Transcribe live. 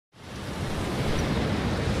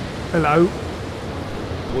Hello.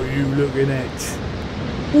 What are you looking at?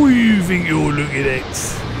 What do you think you're looking at?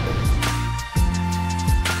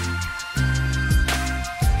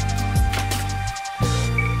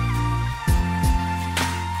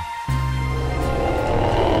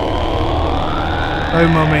 Oh,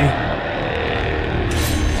 mummy.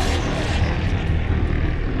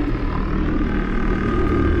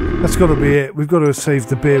 That's got to be it. We've got to save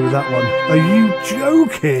the beer with that one. Are you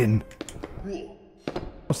joking?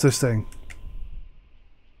 What's this thing?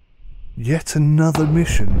 Yet another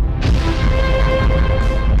mission.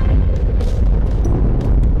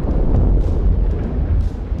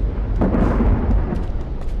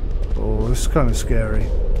 Oh, this is kind of scary.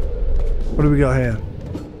 What do we got here?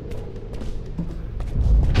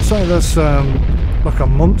 So that's like a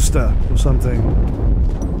monster or something.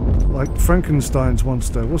 Like Frankenstein's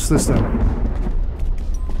monster. What's this then?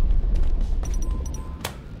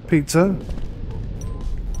 Pizza.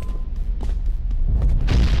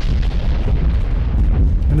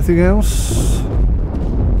 Anything else?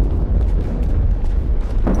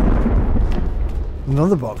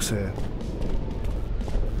 Another box here.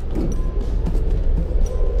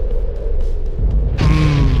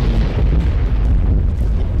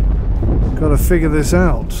 Gotta figure this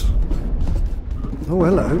out. Oh,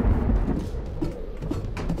 hello.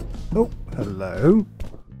 Oh, hello.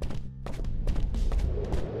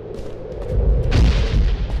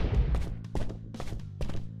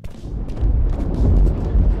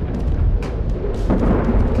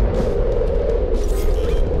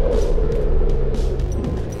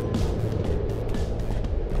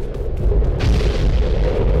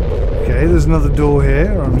 Okay, there's another door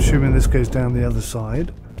here. I'm assuming this goes down the other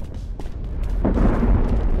side.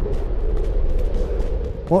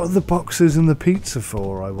 What are the boxes and the pizza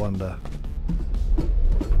for, I wonder?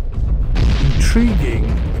 Intriguing,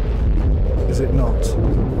 is it not?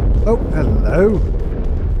 Oh, hello.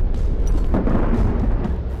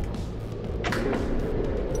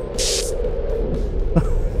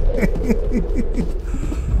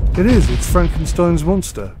 It is, it's Frankenstein's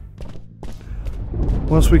monster.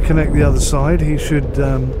 Once we connect the other side, he should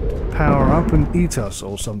power up and eat us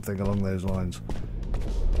or something along those lines.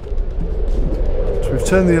 We've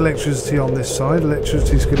turned the electricity on this side.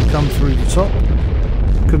 Electricity is going to come through the top.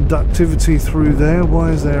 Conductivity through there.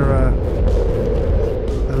 Why is there a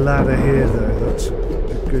ladder here though? That's a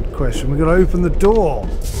good question. We've got to open the door.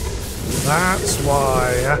 That's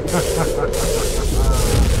why.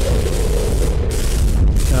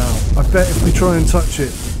 Now, I bet if we try and touch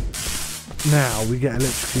it now, we get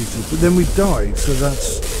electrocuted. But then we die, so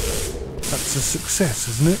that's a success,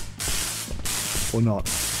 isn't it? Or not?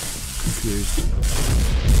 Confused.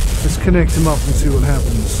 Let's connect him up and see what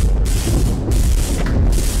happens.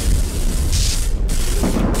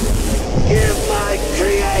 Give my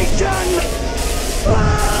creation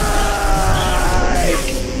life!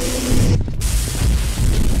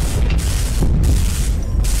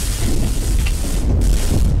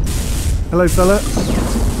 Hello, fella.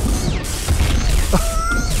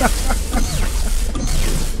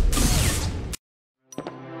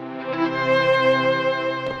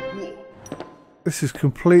 This is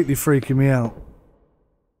completely freaking me out.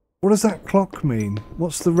 What does that clock mean?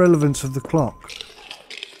 What's the relevance of the clock?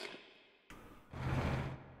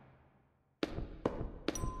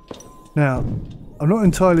 Now, I'm not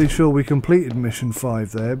entirely sure we completed mission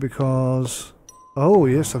 5 there because... Oh,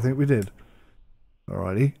 yes, I think we did.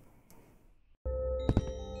 Alrighty.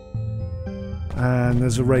 And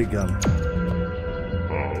there's a ray gun.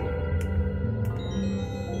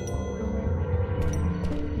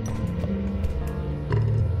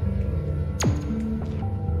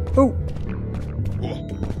 Oh!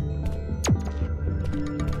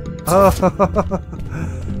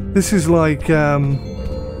 This is like,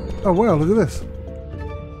 oh wow, look at this.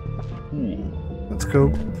 That's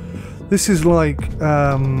cool. This is like,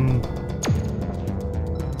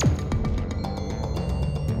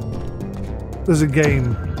 there's a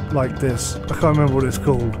game like this. I can't remember what it's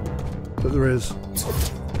called, but there is.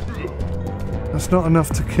 That's not enough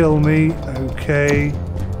to kill me. Okay.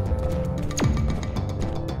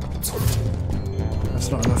 That's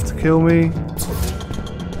not enough to kill me.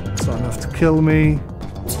 That's not enough to kill me.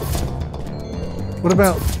 What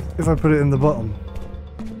about if I put it in the bottom?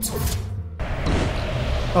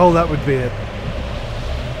 Oh, that would be it.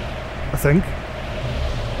 I think.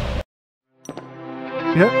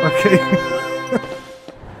 Yeah, okay.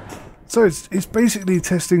 So it's basically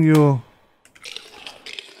testing your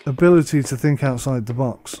ability to think outside the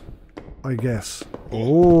box, I guess.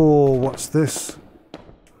 Oh, what's this?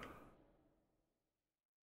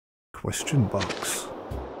 Question box.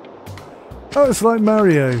 Oh, it's like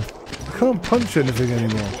Mario. can't punch anything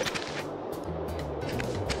anymore.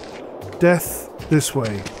 Death this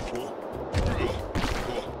way.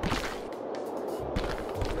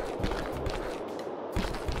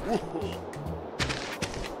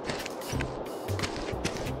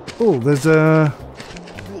 Oh, there's a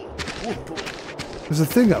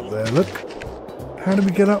thing up there, look. How do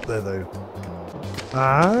we get up there though?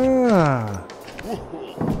 Ah!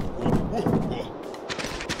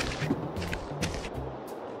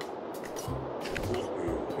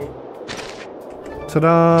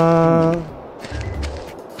 Ta-da!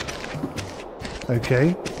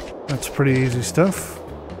 Okay, that's pretty easy stuff.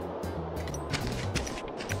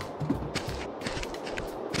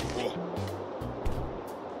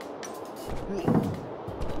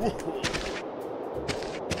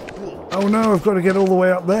 Oh no, I've got to get all the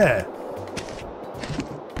way up there.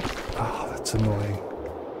 Oh, that's annoying.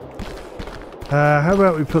 How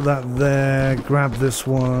about we put that there, grab this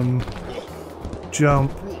one,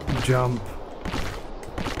 jump, jump.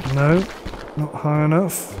 No, not high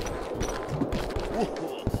enough.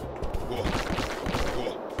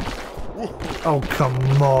 Oh,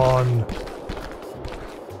 come on.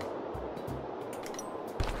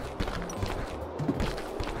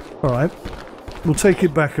 Alright, we'll take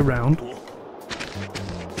it back around.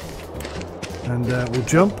 And we'll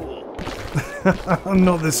jump.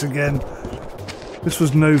 Not this again. This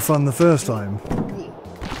was no fun the first time.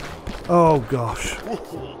 Oh gosh.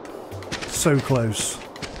 So close.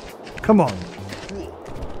 Come on.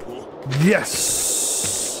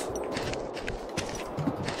 Yes!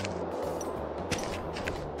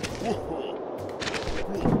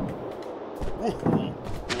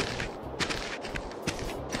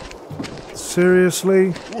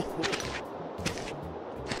 Seriously?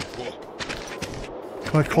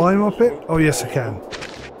 Can I climb up it? Oh yes I can.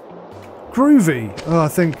 Groovy! Oh, I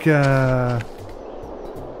think that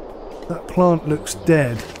plant looks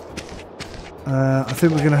dead. I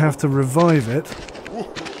think we're going to have to revive it.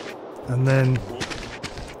 And then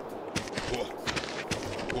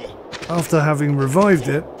after having revived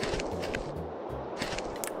it,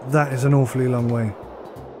 that is an awfully long way.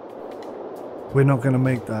 We're not going to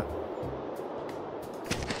make that.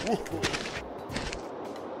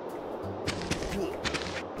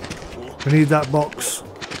 We need that box.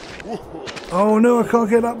 Oh no, I can't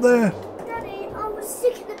get up there. Daddy, I was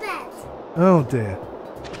sick in the bed. Oh dear.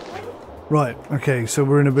 Right, okay, so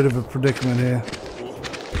we're in a bit of a predicament here.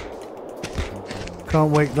 Can't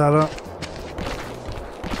wake that up.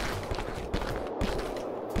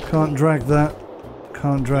 Can't drag that.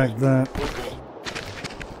 Can't drag that.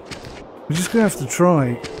 We're just going to have to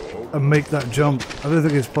try and make that jump. I don't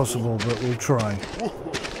think it's possible, but we'll try.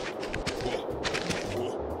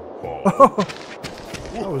 Oh,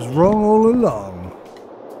 I was wrong all along.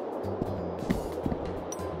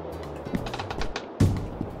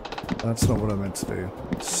 That's not what I meant to do.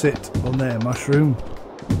 Sit on there, mushroom.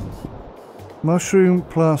 Mushroom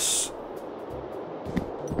plus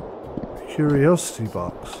curiosity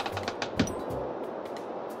box.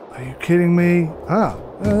 Are you kidding me? Ah,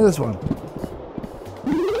 there's one.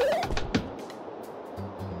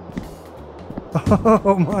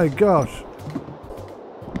 Oh my gosh.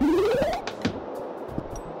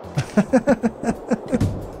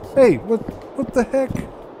 Hey, what the heck?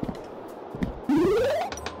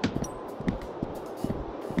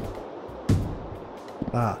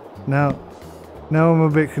 Ah, now I'm a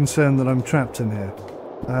bit concerned that I'm trapped in here.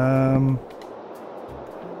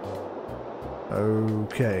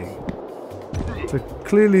 Okay. So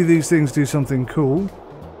clearly these things do something cool.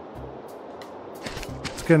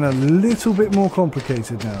 It's getting a little bit more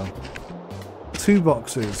complicated now. 2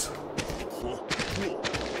 boxes.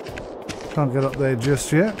 Can't get up there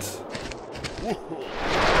just yet.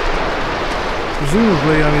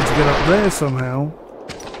 Presumably I need to get up there somehow.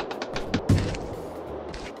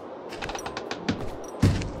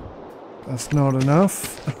 That's not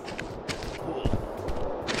enough.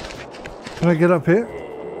 Can I get up here?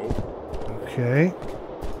 Okay.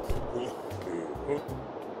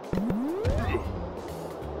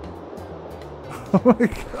 Oh my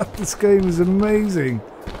god, this game is amazing.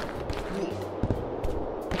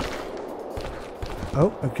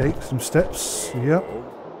 Oh, okay, some steps. Yep.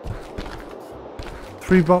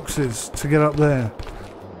 3 boxes to get up there.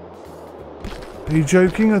 Are you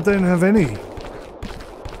joking? I don't have any.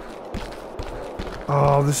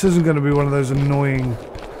 Oh, this isn't going to be one of those annoying...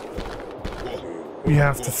 You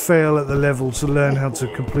have to fail at the level to learn how to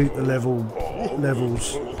complete the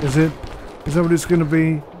levels. Is it? Is that what it's going to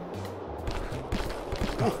be?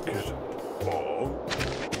 Oh, good.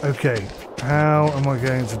 Okay, how am I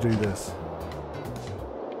going to do this?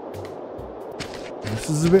 This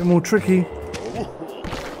is a bit more tricky.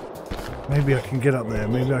 Maybe I can get up there.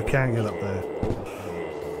 Maybe I can get up there.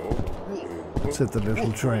 Said the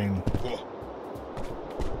little train.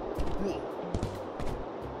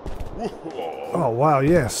 Oh wow,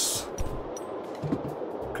 yes.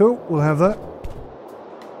 Cool, we'll have that.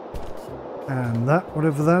 And that,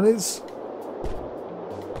 whatever that is.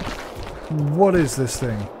 What is this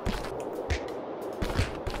thing?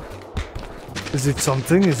 Is it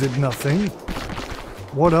something? Is it nothing?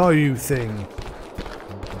 What are you, thing?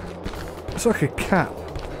 It's like a cap.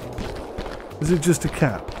 Is it just a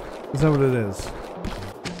cap? Is that what it is?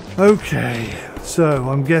 Okay, so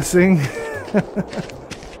I'm guessing,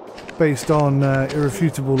 based on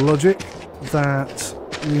irrefutable logic, that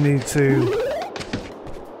we need to...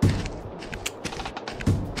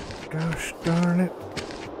 Gosh darn it.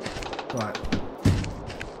 Right.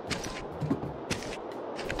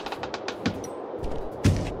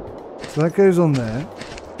 So that goes on there.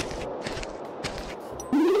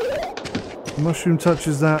 The mushroom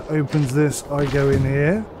touches that, opens this, I go in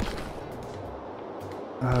here.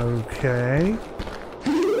 Okay.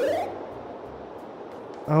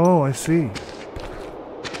 Oh, I see.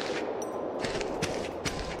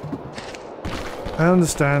 I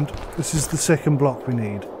understand. This is the second block we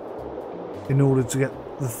need in order to get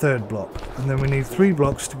the third block. And then we need 3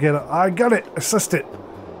 blocks to get it. I got it! Assist it!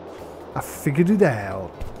 I figured it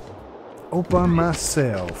out. All by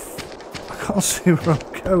myself. I can't see where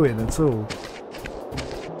I'm going at all.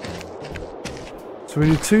 So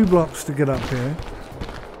we need 2 blocks to get up here.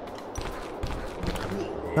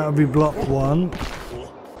 That would be block 1.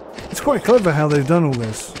 It's quite clever how they've done all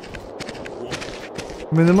this.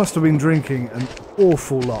 I mean, they must have been drinking an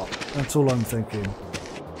awful lot. That's all I'm thinking.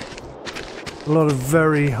 A lot of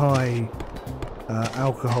very high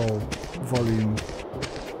alcohol volume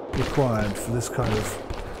required for this kind of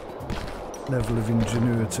level of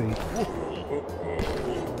ingenuity.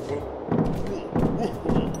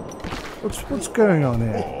 What's going on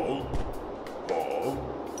here?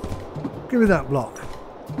 Give me that block.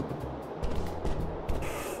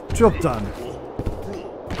 Job done.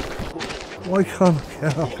 Why can't I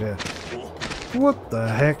get up here? What the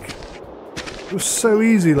heck? It was so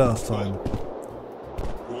easy last time.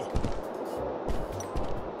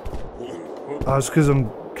 Oh, it's because I'm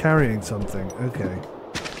carrying something. Okay.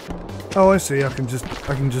 Oh, I see. I can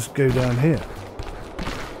just go down here.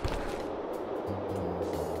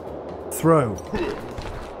 Throw.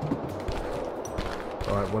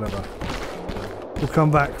 Alright, whatever. We'll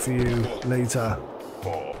come back for you later.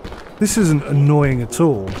 This isn't annoying at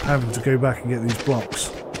all, having to go back and get these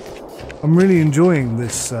blocks. I'm really enjoying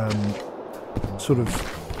this sort of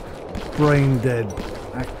brain-dead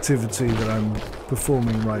activity that I'm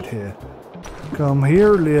performing right here. Come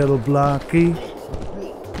here, little blocky.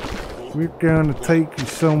 We're gonna take you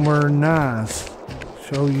somewhere nice.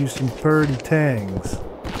 Show you some pretty things.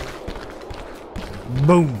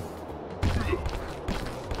 Boom.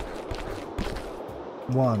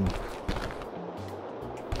 1.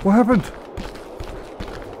 What happened?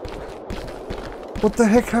 What the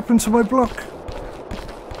heck happened to my block?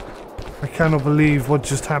 I cannot believe what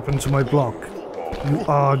just happened to my block. You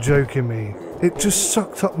are joking me. It just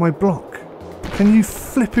sucked up my block. Can you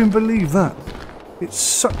flipping believe that? It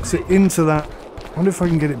sucks it into that. I wonder if I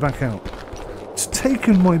can get it back out. It's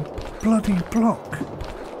taken my bloody block.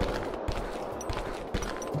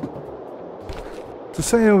 To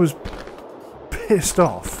say I was pissed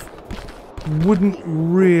off wouldn't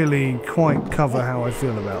really quite cover how I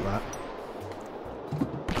feel about that.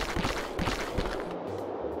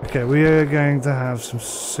 Okay, we are going to have some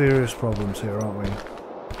serious problems here, aren't we?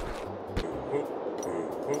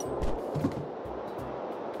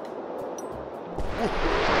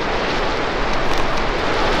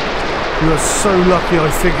 You are so lucky I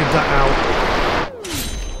figured that out.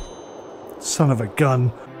 Son of a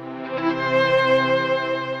gun.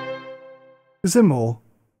 Is there more?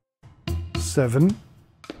 7.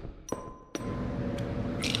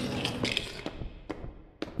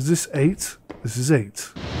 Is this 8? This is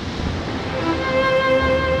 8.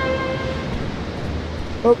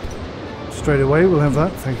 Oh, straight away we'll have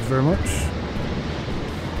that. Thank you very much.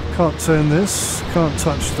 Can't turn this. Can't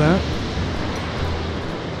touch that.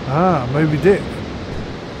 Ah, Moby Dick.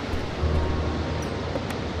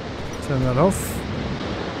 Turn that off.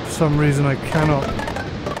 For some reason I cannot...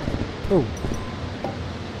 Oh.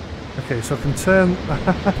 Okay, so I can turn...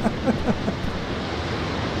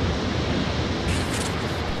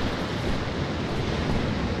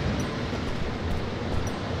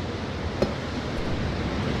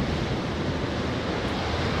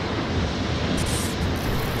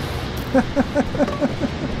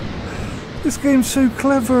 This game's so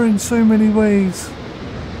clever in so many ways.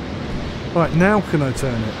 Right, now can I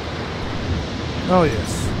turn it? Oh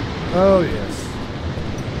yes. Oh yes.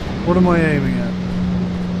 What am I aiming at?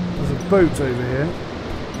 There's a boat over here.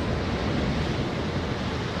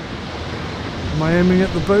 Am I aiming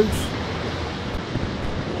at the boat?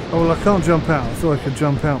 Oh well, I can't jump out. I thought I could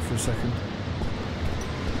jump out for a second.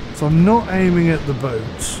 So I'm not aiming at the boat.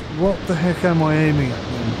 What the heck am I aiming at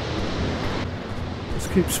then? Let's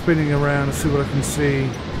keep spinning around and see what I can see.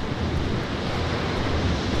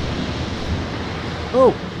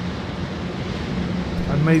 Oh!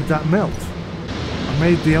 I made that melt. I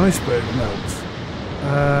made the iceberg melt.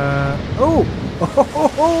 Oh!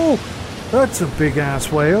 Oh! That's a big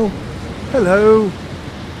ass whale. Hello!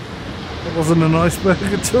 It wasn't an iceberg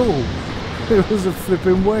at all. It was a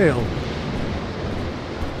flipping whale.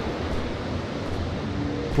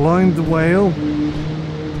 Blind the whale.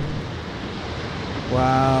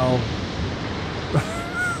 Wow.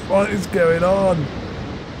 What is going on?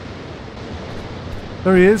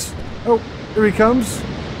 There he is. Oh, here he comes.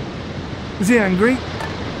 Is he angry?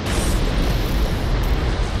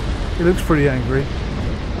 He looks pretty angry.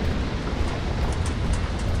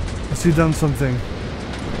 Has he done something?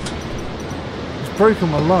 He's broken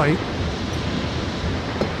my light.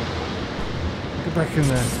 Get back in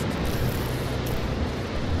there.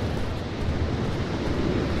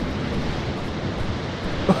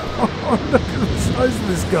 Oh, look at the size of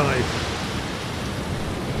this guy.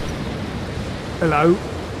 Hello.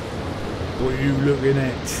 What are you looking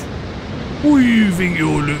at? What do you think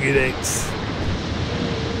you're looking at?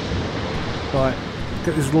 Right,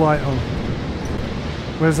 get this light on.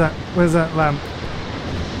 Where's that lamp?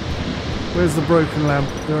 Where's the broken lamp?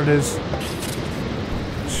 There it is.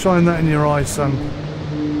 Shine that in your eyes, son.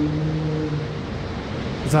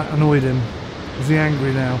 Has that annoyed him? Is he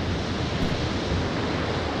angry now?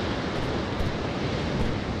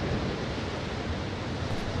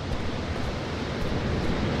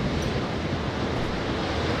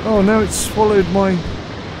 Oh, now it's swallowed my...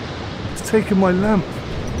 It's taken my lamp.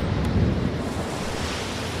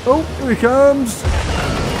 Oh, here he comes!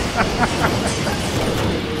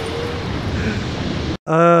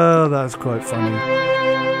 Oh, that's quite funny.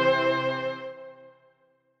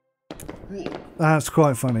 That's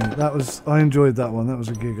quite funny. That was... I enjoyed that one. That was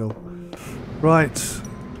a giggle. Right.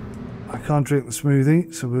 I can't drink the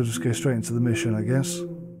smoothie, so we'll just go straight into the mission, I guess.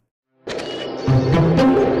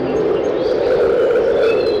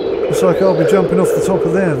 Looks like I'll be jumping off the top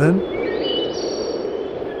of there then.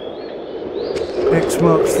 X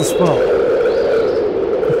marks the spot.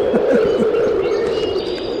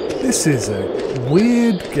 This is a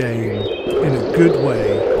weird game in a good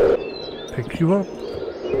way. Pick you up.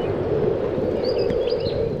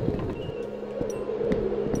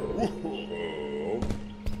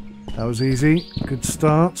 That was easy. Good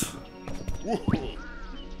start.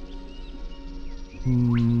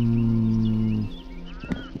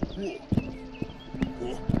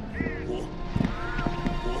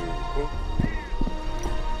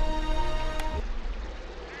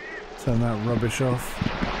 Turn that rubbish off.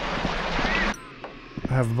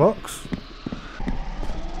 I have a box.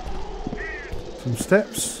 Some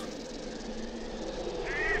steps.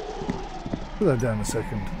 Put that down a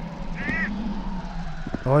second.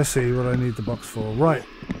 Oh, I see what I need the box for. Right.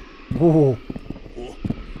 Whoa.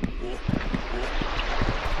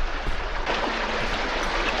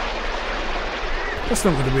 That's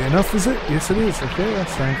not going to be enough, is it? Yes, it is. Okay, I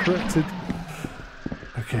stand corrected.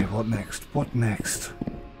 Okay, what next? What next?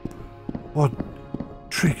 What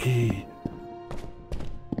tricky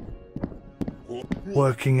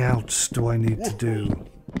working outs do I need to do?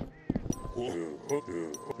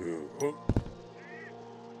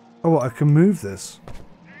 Oh, what, I can move this.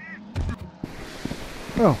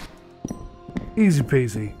 Oh, easy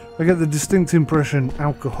peasy. I get the distinct impression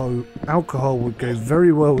alcohol would go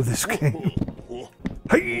very well with this game.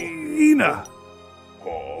 Hyena!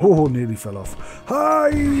 Oh, nearly fell off.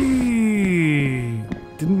 Hi!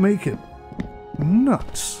 Didn't make it.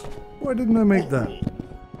 Nuts. Why didn't I make that?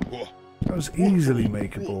 That was easily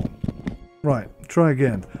makeable. Right, try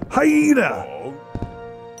again. Hyena!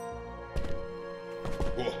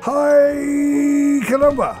 Hi,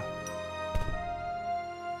 caramba!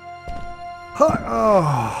 Hi!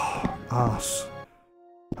 Oh, ass.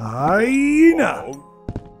 Hyena!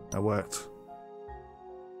 That worked.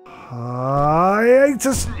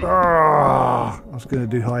 Hiatus! Oh, I was going to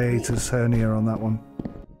do hiatus hernia on that one.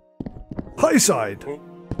 High side!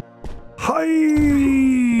 Hi!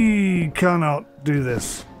 Cannot do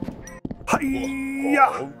this.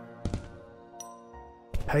 Hiya!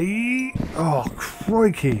 Hey! Oh,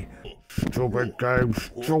 crikey! Stupid game,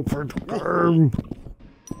 stupid game.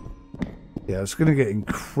 Yeah, it's going to get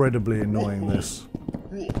incredibly annoying, this.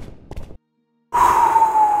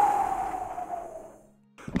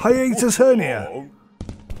 Hiatus hernia.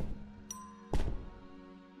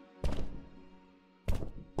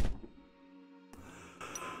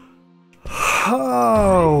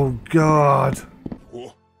 Oh, God.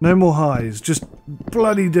 No more highs. Just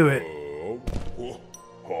bloody do it.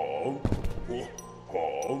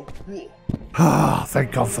 Ah,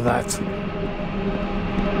 thank God for that.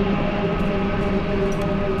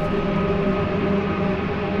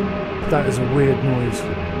 That is a weird noise.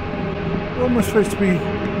 What am I supposed to be?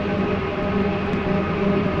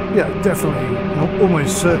 Yeah, definitely.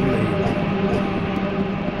 Almost certainly.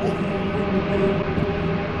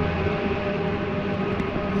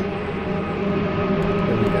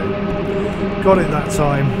 There we go. Got it that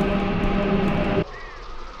time.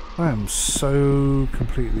 I am so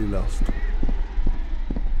completely lost.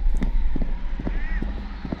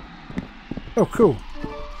 Oh, cool.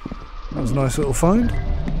 That was a nice little find.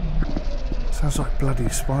 Sounds like bloody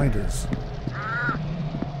spiders.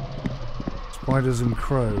 Spiders and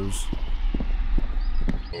crows.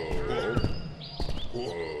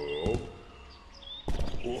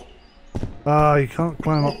 Ah, you can't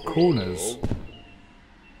climb up corners.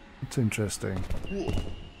 That's interesting.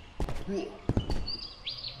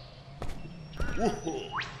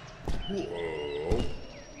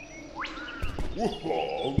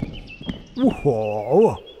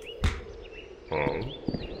 Whoa.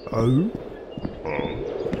 Oh.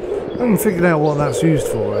 I haven't figured out what that's used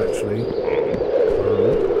for, actually.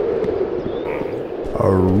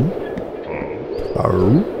 Oh.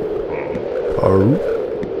 Oh. Oh.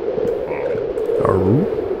 Oh.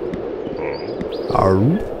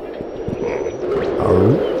 Oh.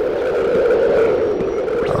 Oh.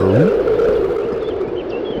 Oh.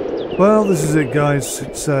 Well, this is it, guys.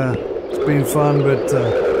 It's been fun, but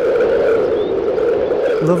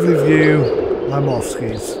lovely view. I'm off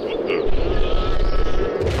skis.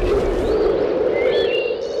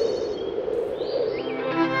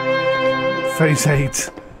 Phase 8.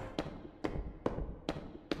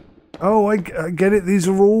 Oh, I get it. These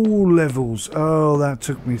are all levels. Oh, that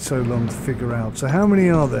took me so long to figure out. So how many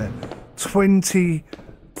are there? 20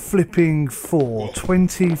 flipping 4.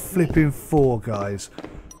 20 flipping 4, guys.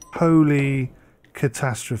 Holy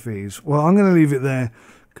catastrophes. Well, I'm going to leave it there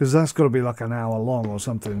because that's got to be like an hour long or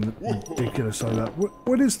something ridiculous like that.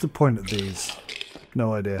 What is the point of these?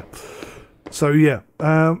 No idea. So yeah,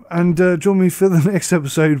 and join me for the next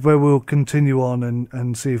episode where we'll continue on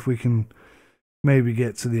and see if we can maybe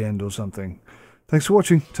get to the end or something. Thanks for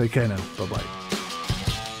watching. Take care now. Bye bye.